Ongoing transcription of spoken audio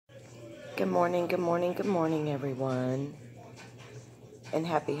Good morning, good morning, good morning, everyone. And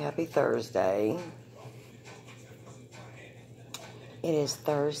happy Thursday. It is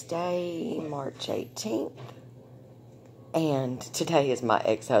Thursday, March 18th. And today is my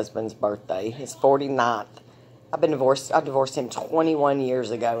ex-husband's birthday, his 49th. I divorced him 21 years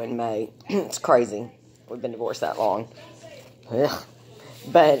ago in May. It's crazy. We've been divorced that long. Ugh.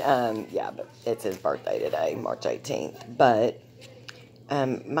 But it's his birthday today, March 18th. But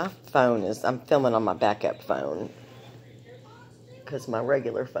my phone I'm filming on my backup phone because my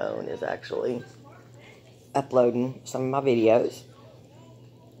regular phone is actually uploading some of my videos.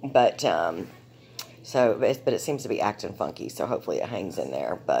 But it seems to be acting funky, so hopefully it hangs in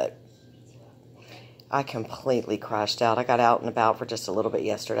there. But I completely crashed out. I got out and about for just a little bit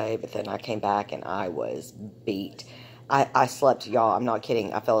yesterday, but then I came back and I was beat. I slept, y'all, I'm not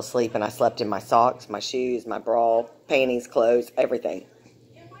kidding. I fell asleep and I slept in my socks, my shoes, my bra, panties, clothes, everything.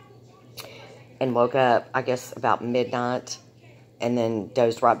 And woke up, I guess, about midnight, and then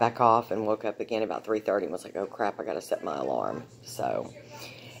dozed right back off and woke up again about 3:30 and was like, oh crap, I got to set my alarm. So,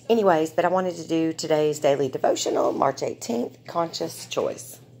 anyways, but I wanted to do today's daily devotional, March 18th, Conscious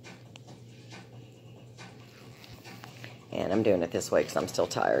Choice. And I'm doing it this way because I'm still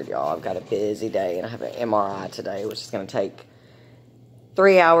tired, y'all. I've got a busy day, and I have an MRI today, which is going to take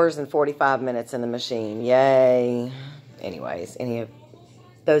 3 hours and 45 minutes in the machine. Yay. Anyways, any of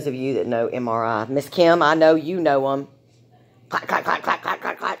those of you that know MRI, Miss Kim, I know you know them. Clack, clack, clack, clack, clack,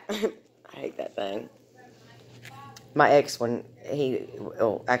 clack, clack. I hate that thing. My ex,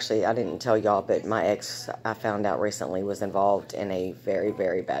 actually, I didn't tell y'all, but my ex, I found out recently, was involved in a very,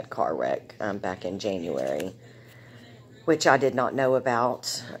 very bad car wreck back in January, which I did not know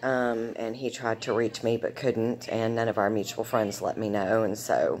about, and he tried to reach me but couldn't, and none of our mutual friends let me know, and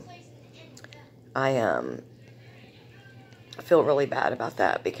so I feel really bad about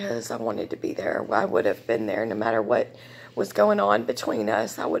that because I wanted to be there. I would have been there no matter what was going on between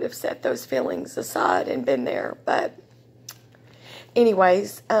us. I would have set those feelings aside and been there, but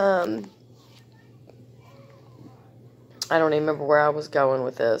anyways, I don't even remember where I was going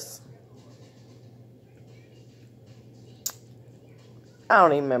with this. I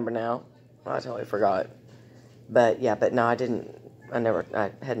don't even remember now. I totally forgot. But no, I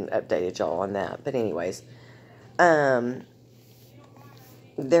hadn't updated y'all on that. But anyways,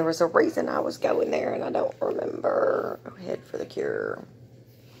 there was a reason I was going there, and I don't remember. Oh, Head for the Cure.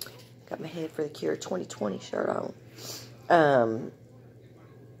 Got my Head for the Cure 2020 shirt on. I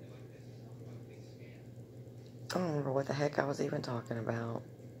don't remember what the heck I was even talking about.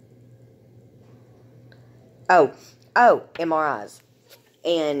 Oh, MRIs.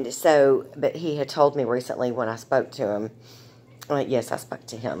 And so, but he had told me recently when I spoke to him, yes, I spoke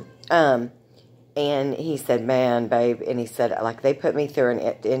to him, and he said, man, babe, and he said, like, they put me through an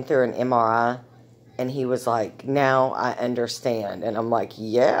MRI, and he was like, now I understand, and I'm like,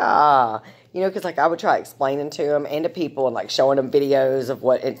 yeah, because, like, I would try explaining to him and to people and, like, showing them videos of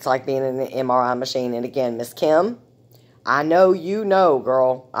what it's like being in an MRI machine, and again, Miss Kim, I know you know,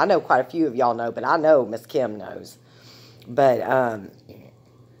 girl, I know quite a few of y'all know, but I know Miss Kim knows, but,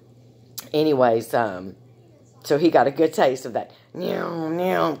 anyways, so he got a good taste of that. And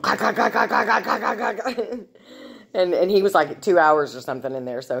he was like 2 hours or something in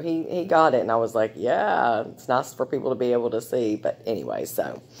there, so he got it, and I was like, yeah, it's nice for people to be able to see. But anyway,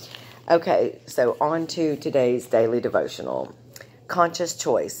 so on to today's daily devotional. Conscious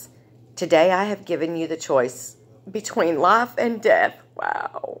choice. Today I have given you the choice between life and death.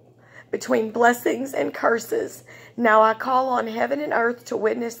 Wow. Between blessings and curses. Now I call on heaven and earth to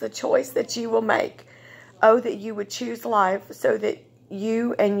witness the choice that you will make. Oh, that you would choose life so that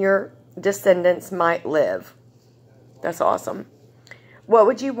you and your descendants might live. That's awesome. What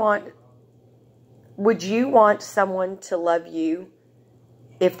would you want? Would you want someone to love you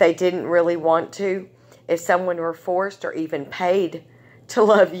if they didn't really want to? If someone were forced or even paid to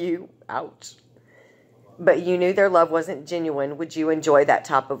love you? Ouch. But you knew their love wasn't genuine. Would you enjoy that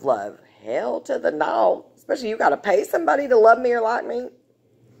type of love? Hell to the no. Especially you got to pay somebody to love me or like me.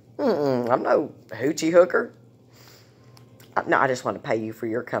 I'm no hoochie hooker. No, I just want to pay you for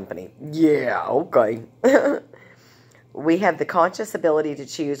your company. Yeah, okay. We have the conscious ability to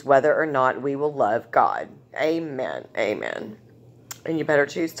choose whether or not we will love God. Amen. Amen. And you better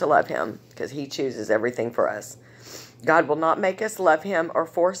choose to love Him because He chooses everything for us. God will not make us love Him or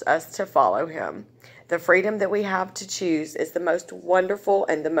force us to follow Him. The freedom that we have to choose is the most wonderful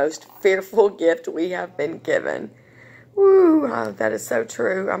and the most fearful gift we have been given. Woo, that is so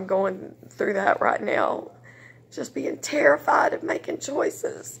true. I'm going through that right now. Just being terrified of making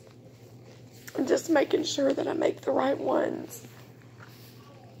choices. And just making sure that I make the right ones.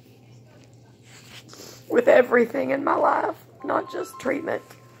 with everything in my life, not just treatment.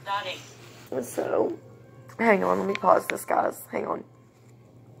 Dottie. So, hang on, let me pause this, guys. Hang on.